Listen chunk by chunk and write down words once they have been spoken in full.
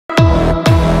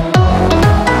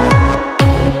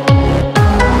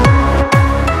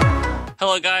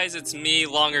Hello guys, it's me,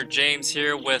 Longer James,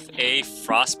 here with a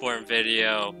Frostborn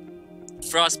video.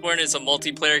 Frostborn is a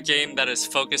multiplayer game that is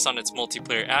focused on its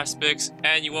multiplayer aspects,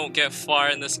 and you won't get far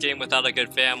in this game without a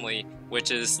good family,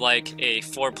 which is like a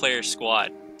 4-player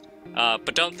squad.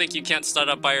 But don't think you can't start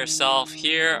up by yourself.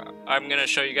 Here, I'm going to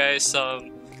show you guys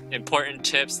some important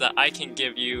tips that I can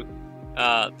give you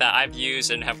that I've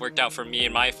used and have worked out for me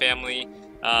and my family.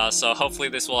 So hopefully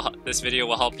this video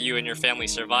will help you and your family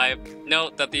survive.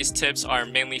 Note that these tips are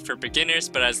mainly for beginners,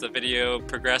 but as the video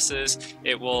progresses,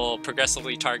 it will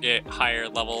progressively target higher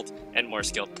leveled and more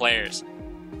skilled players.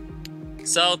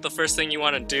 So the first thing you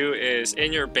want to do is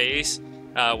in your base,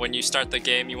 when you start the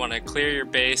game, you want to clear your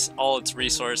base, all its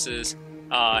resources,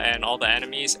 and all the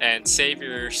enemies, and save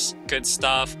your good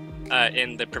stuff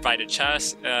in the provided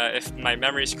chest. If my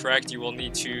memory is correct, you will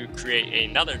need to create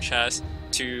another chest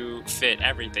to fit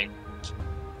everything.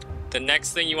 The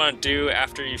next thing you want to do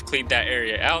after you've cleaned that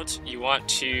area out, you want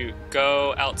to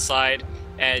go outside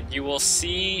and you will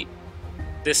see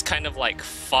this kind of like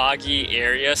foggy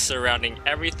area surrounding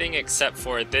everything except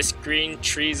for this green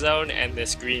tree zone and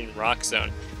this green rock zone.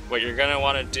 What you're going to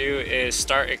want to do is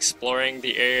start exploring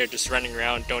the area, just running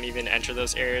around. Don't even enter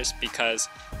those areas because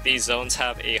these zones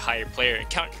have a higher player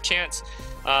encounter chance.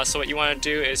 So what you want to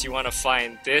do is you want to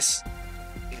find this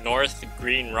north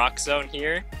green rock zone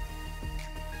here,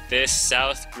 this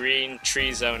south green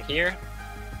tree zone here,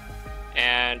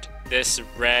 and this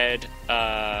red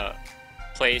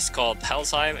place called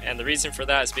Hellsheim. And the reason for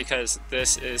that is because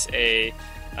this is a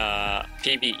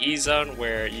PvE zone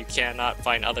where you cannot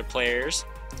find other players,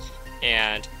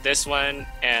 and this one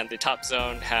and the top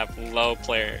zone have low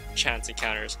player chance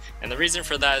encounters. And the reason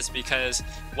for that is because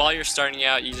while you're starting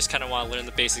out, you just kind of want to learn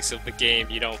the basics of the game.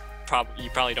 You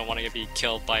probably don't want to be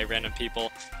killed by random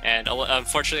people, and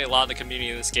unfortunately a lot of the community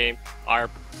in this game are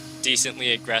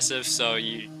decently aggressive, so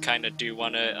you kind of do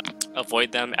want to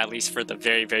avoid them, at least for the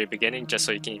very beginning, just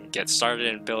so you can get started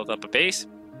and build up a base.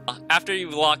 After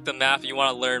you've locked the map, you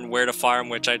want to learn where to farm,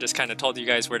 which I just kind of told you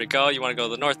guys where to go. You want to go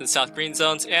to the north and south green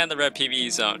zones and the red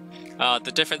PvE zone.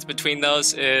 The difference between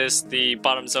those is the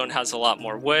bottom zone has a lot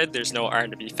more wood. There's no iron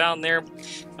to be found there,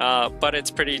 but it's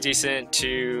pretty decent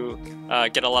to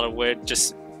get a lot of wood,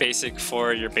 just basic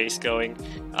for your base going.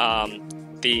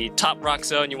 The top rock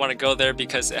zone, you want to go there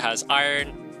because it has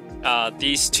iron.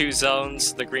 These two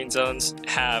zones, the green zones,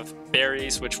 have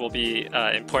berries, which will be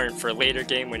important for later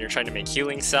game when you're trying to make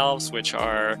healing salves, which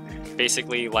are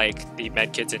basically like the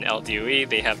medkits in LDOE.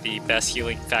 They have the best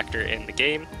healing factor in the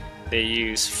game. They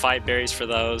use 5 berries for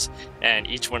those, and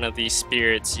each one of these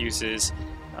spirits uses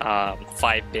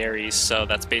 5 berries, so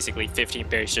that's basically 15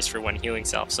 berries just for one healing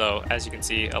salve. So as you can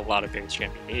see, a lot of berries are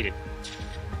going to be needed.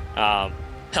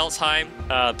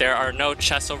 Hellsheim, there are no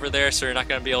chests over there, so you're not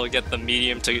going to be able to get the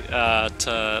medium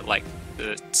to like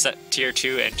the set tier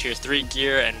 2 and tier 3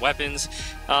 gear and weapons,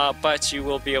 but you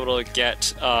will be able to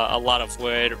get a lot of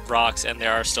wood, rocks, and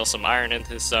there are still some iron in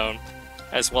this zone,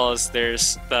 as well as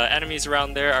there's the enemies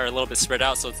around there are a little bit spread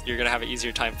out, so you're going to have an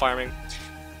easier time farming.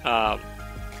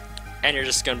 And you're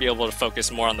just going to be able to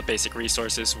focus more on the basic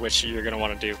resources, which you're going to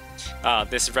want to do.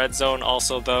 This red zone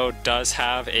also, though, does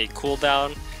have a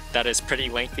cooldown that is pretty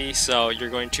lengthy, so you're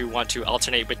going to want to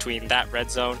alternate between that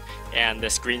red zone and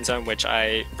this green zone, which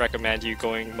I recommend you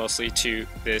going mostly to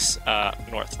this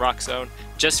north rock zone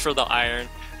just for the iron.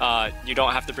 You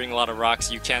don't have to bring a lot of rocks.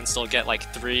 You can still get like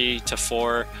 3 to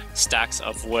 4 stacks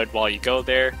of wood while you go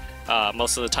there.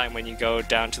 Most of the time when you go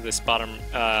down to this bottom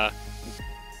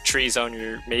tree zone,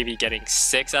 you're maybe getting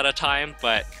 6 at a time,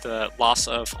 but the loss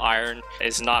of iron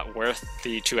is not worth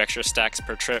the 2 extra stacks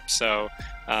per trip, so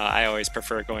I always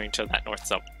prefer going to that north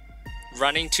zone.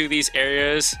 Running to these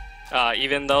areas,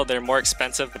 even though they're more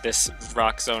expensive, this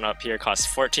rock zone up here costs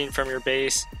 14 from your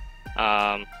base,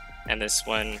 and this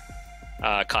one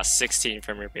costs 16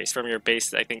 from your base. From your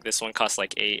base, I think this one costs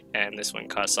like 8, and this one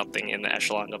costs something in the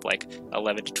echelon of like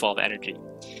 11 to 12 energy.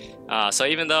 So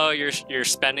even though you're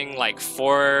spending like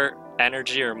 4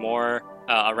 energy or more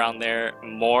around there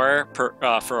more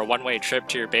for a one-way trip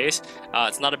to your base,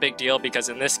 it's not a big deal because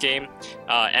in this game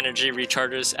energy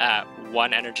recharges at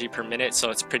 1 energy per minute,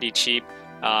 so it's pretty cheap.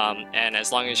 And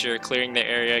as long as you're clearing the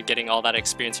area, getting all that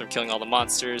experience from killing all the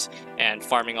monsters and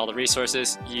farming all the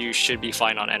resources, you should be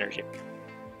fine on energy.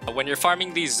 When you're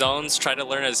farming these zones, try to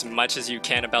learn as much as you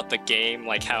can about the game,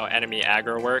 like how enemy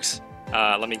aggro works.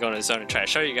 Let me go into the zone and try to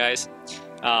show you guys.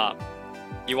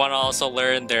 You want to also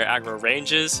learn their aggro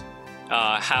ranges,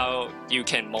 how you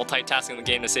can multitask in the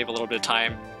game to save a little bit of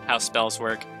time, how spells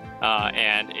work,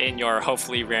 and in your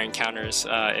hopefully rare encounters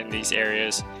in these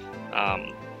areas,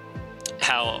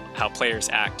 how players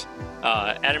act.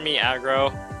 Enemy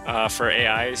aggro for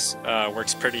AIs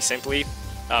works pretty simply.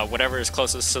 Whatever is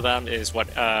closest to them is what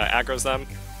aggroes them.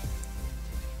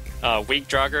 Weak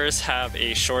Draugrs have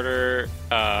a shorter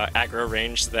aggro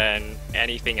range than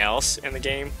anything else in the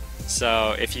game.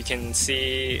 So if you can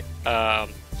see a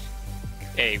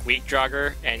weak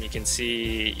Draugr and you can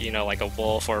see, you know, like a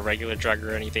wolf or a regular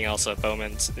Draugr or anything else, a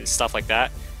bowman, stuff like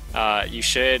that, you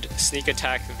should sneak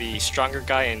attack the stronger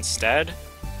guy instead.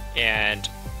 And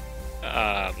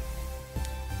oh,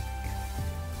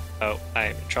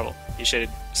 I'm in trouble. You should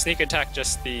sneak attack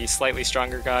just the slightly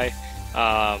stronger guy,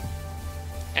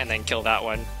 and then kill that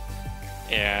one.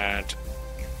 And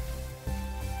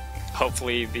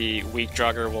hopefully the weak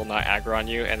Draugr will not aggro on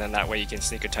you, and then that way you can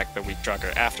sneak attack the weak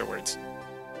Draugr afterwards.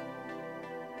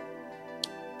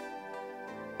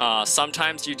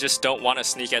 Sometimes you just don't want to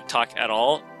sneak attack at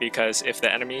all, because if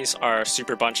the enemies are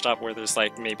super bunched up where there's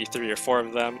like maybe 3 or 4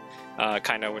 of them,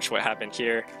 kind of which what happened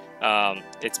here,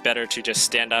 it's better to just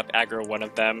stand up, aggro one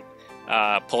of them,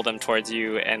 pull them towards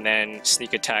you, and then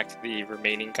sneak attack the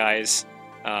remaining guys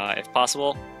if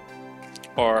possible,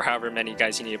 or however many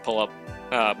guys you need to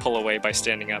pull away by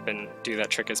standing up, and do that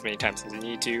trick as many times as you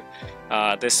need to.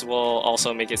 This will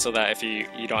also make it so that if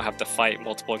you don't have to fight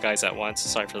multiple guys at once.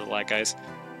 Sorry for the lag, guys.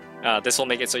 This will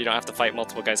make it so you don't have to fight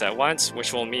multiple guys at once,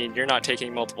 which will mean you're not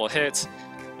taking multiple hits,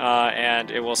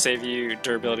 and it will save you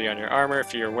durability on your armor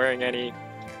if you're wearing any.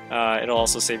 It'll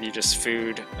also save you just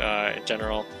food in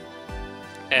general,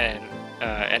 and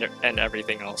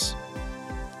everything else.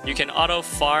 You can auto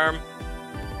farm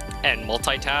and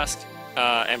multitask,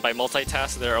 and by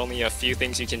multitask there are only a few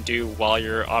things you can do while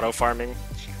you're auto farming.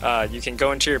 You can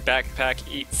go into your backpack,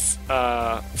 eat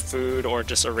food, or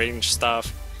just arrange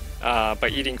stuff,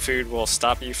 but eating food will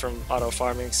stop you from auto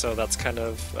farming, so that's kind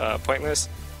of pointless.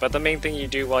 But the main thing you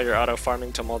do while you're auto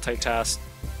farming to multitask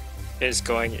is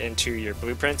going into your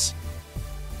blueprints,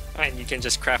 and you can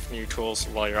just craft new tools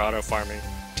while you're auto farming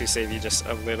to save you just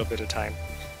a little bit of time.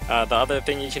 The other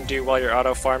thing you can do while you're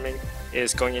auto farming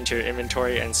is going into your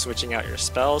inventory and switching out your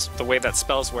spells. The way that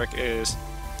spells work is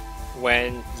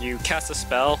when you cast a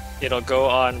spell, it'll go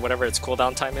on whatever its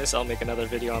cooldown time is. I'll make another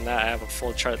video on that. I have a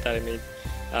full chart that I made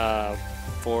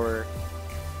for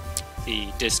the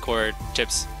Discord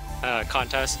tips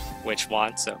contest, which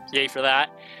won, so yay for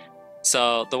that.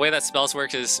 So the way that spells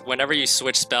work is whenever you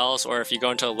switch spells, or if you go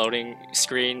into a loading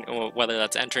screen, whether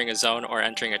that's entering a zone or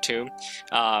entering a tomb,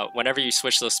 whenever you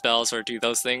switch those spells or do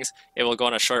those things, it will go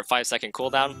on a short 5-second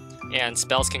cooldown, and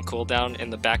spells can cool down in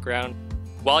the background.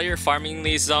 While you're farming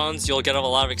these zones, you'll get a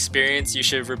lot of experience. You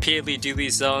should repeatedly do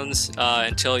these zones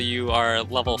until you are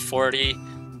level 40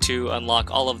 to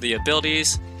unlock all of the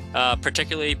abilities,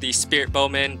 particularly the Spirit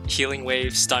Bowman, Healing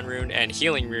Wave, Stun Rune, and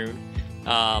Healing Rune.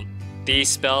 These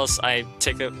spells, I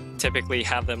typically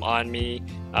have them on me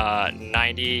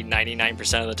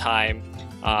 90-99% of the time.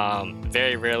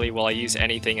 Very rarely will I use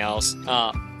anything else.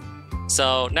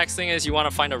 So next thing is you want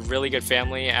to find a really good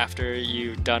family after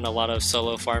you've done a lot of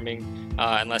solo farming,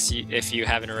 if you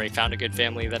haven't already found a good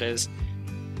family, that is.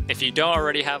 If you don't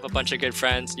already have a bunch of good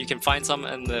friends, you can find some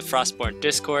in the Frostborn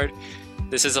Discord.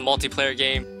 This is a multiplayer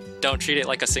game. Don't treat it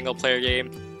like a single player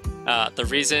game. The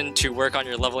reason to work on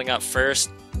your leveling up first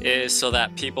is so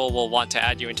that people will want to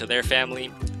add you into their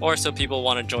family, or so people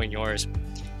want to join yours.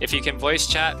 If you can voice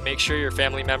chat, make sure your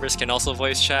family members can also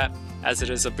voice chat, as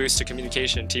it is a boost to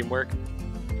communication and teamwork.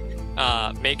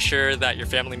 Make sure that your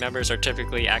family members are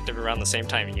typically active around the same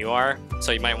time you are,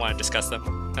 so you might want to discuss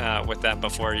them with them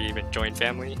before you even join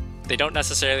family. They don't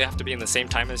necessarily have to be in the same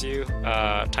time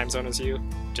zone as you,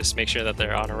 just make sure that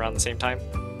they're on around the same time.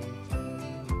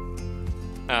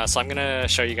 So I'm going to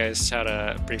show you guys how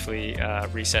to briefly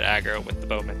reset aggro with the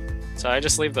bowman. So I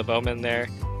just leave the bowman there.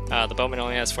 The bowman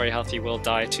only has 40 health, he will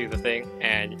die to the thing,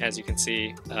 and as you can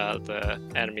see, the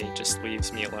enemy just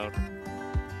leaves me alone.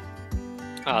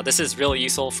 This is really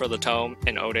useful for the tome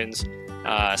and Odins,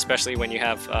 especially when you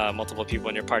have multiple people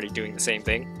in your party doing the same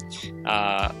thing.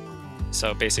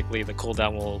 So basically the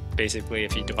cooldown will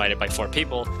if you divide it by 4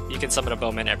 people, you can summon a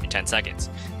bowman every 10 seconds.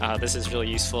 This is really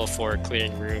useful for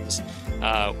clearing rooms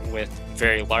with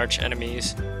very large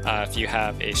enemies. If you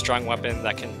have a strong weapon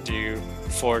that can do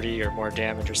 40 or more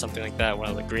damage or something like that, one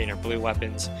of the green or blue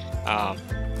weapons,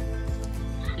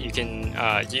 you can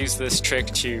use this trick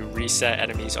to reset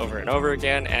enemies over and over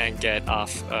again and get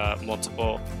off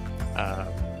multiple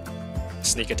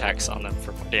sneak attacks on them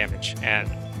for more damage and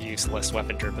use less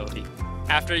weapon durability.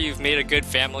 After you've made a good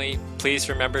family, please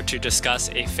remember to discuss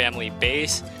a family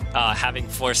base. Having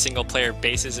 4 single player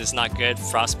bases is not good.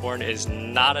 Frostborn is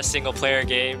not a single player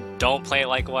game. Don't play it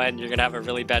like one. You're gonna have a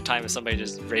really bad time if somebody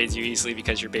just raids you easily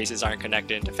because your bases aren't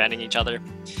connected and defending each other.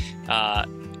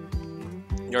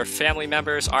 Your family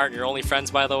members aren't your only friends,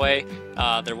 by the way.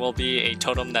 There will be a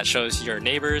totem that shows your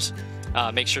neighbors.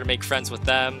 Make sure to make friends with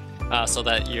them so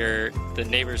that the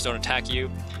neighbors don't attack you.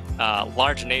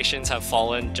 Large nations have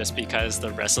fallen just because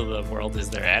the rest of the world is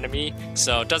their enemy.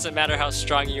 So it doesn't matter how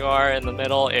strong you are in the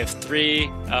middle, if 3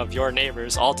 of your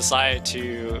neighbors all decide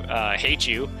to hate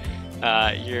you,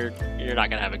 you're not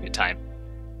gonna have a good time.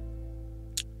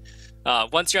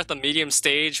 Once you're at the medium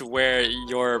stage where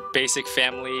your basic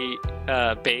family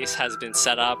base has been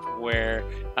set up, where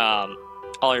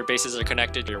all your bases are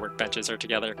connected, your workbenches are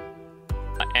together,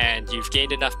 and you've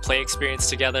gained enough play experience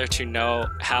together to know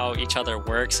how each other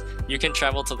works, you can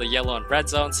travel to the yellow and red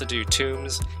zones to do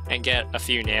tombs and get a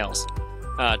few nails.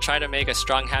 Try to make a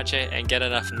strong hatchet and get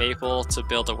enough maple to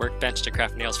build a workbench to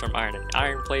craft nails from iron and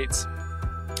iron plates.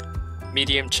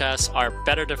 Medium chests are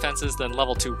better defenses than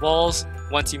level 2 walls.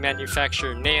 Once you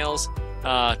manufacture nails,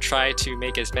 try to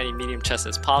make as many medium chests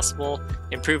as possible.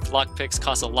 Improved lockpicks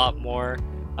cost a lot more.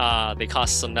 They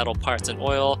cost some metal parts and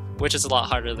oil, which is a lot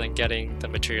harder than getting the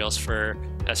materials for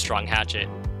a strong hatchet.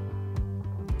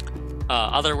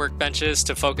 Other workbenches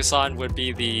to focus on would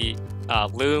be the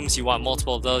looms. You want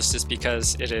multiple of those just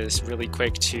because it is really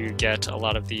quick to get a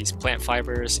lot of these plant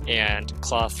fibers and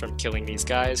cloth from killing these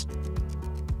guys.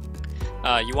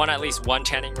 You want at least 1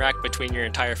 tanning rack between your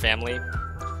entire family.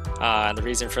 And the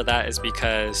reason for that is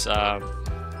because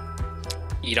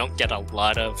you don't get a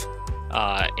lot of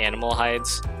animal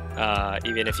hides,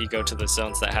 even if you go to the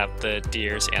zones that have the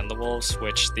deers and the wolves,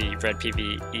 which the red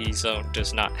PvE zone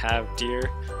does not have deer,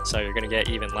 so you're going to get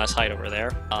even less hide over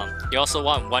there. You also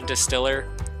want 1 distiller,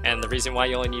 and the reason why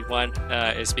you only need 1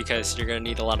 is because you're going to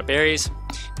need a lot of berries,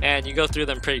 and you go through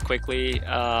them pretty quickly.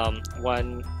 5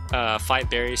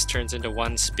 berries turns into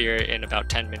 1 spirit in about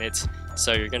 10 minutes,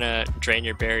 so you're going to drain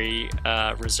your berry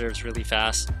reserves really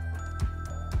fast,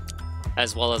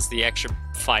 as well as the extra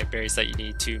 5 berries that you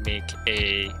need to make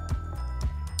a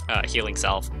healing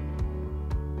salve.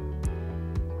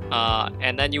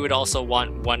 And then you would also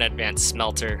want 1 advanced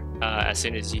smelter as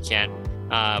soon as you can.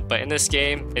 But in this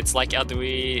game, it's like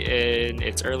Eldui in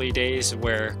its early days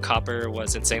where copper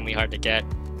was insanely hard to get.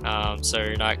 So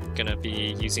you're not going to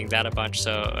be using that a bunch.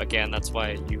 So again, that's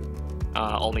why you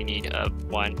only need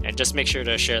 1. And just make sure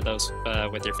to share those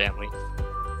with your family.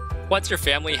 Once your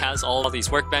family has all of these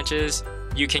workbenches,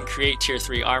 you can create tier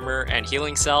 3 armor and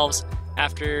healing salves.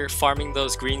 After farming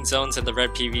those green zones and the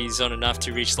red PvE zone enough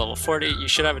to reach level 40, you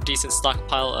should have a decent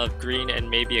stockpile of green and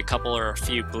maybe a couple or a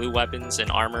few blue weapons and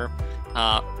armor.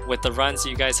 With the runs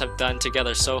you guys have done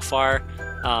together so far,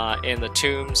 in the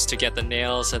tombs to get the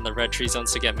nails and the red tree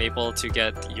zones to get maple to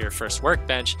get your first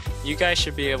workbench, you guys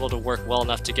should be able to work well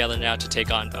enough together now to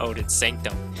take on Odin's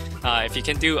Sanctum. If you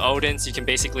can do Odin's, you can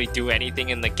basically do anything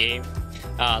in the game.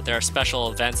 There are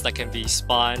special events that can be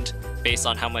spawned based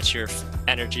on how much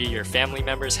energy your family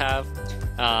members have.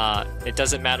 It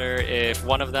doesn't matter if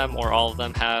one of them or all of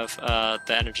them have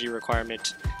the energy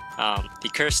requirement. The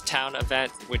Cursed Town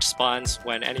event, which spawns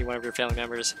when any one of your family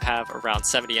members have around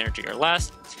 70 energy or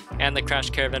less, and the Crash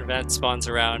Caravan event spawns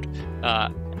around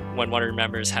when one of your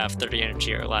members have 30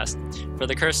 energy or less. For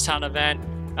the Cursed Town event,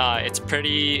 it's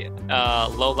pretty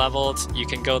low leveled. You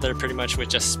can go there pretty much with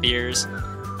just spears.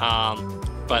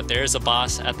 But there is a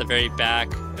boss at the very back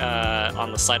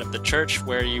on the side of the church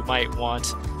where you might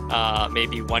want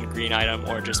maybe 1 green item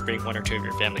or just bring 1 or 2 of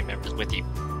your family members with you.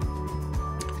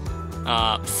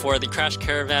 For the Crash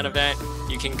Caravan event,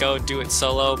 you can go do it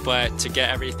solo, but to get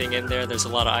everything in there, there's a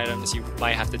lot of items. You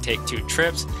might have to take 2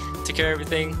 trips to carry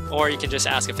everything, or you can just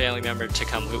ask a family member to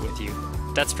come loot with you.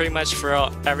 That's pretty much for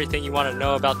everything you want to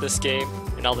know about this game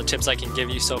and all the tips I can give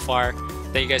you so far.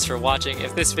 Thank you guys for watching.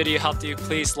 If this video helped you,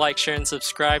 please like, share, and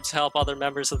subscribe to help other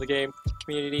members of the game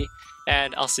community,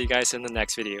 and I'll see you guys in the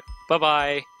next video.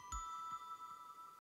 Bye-bye!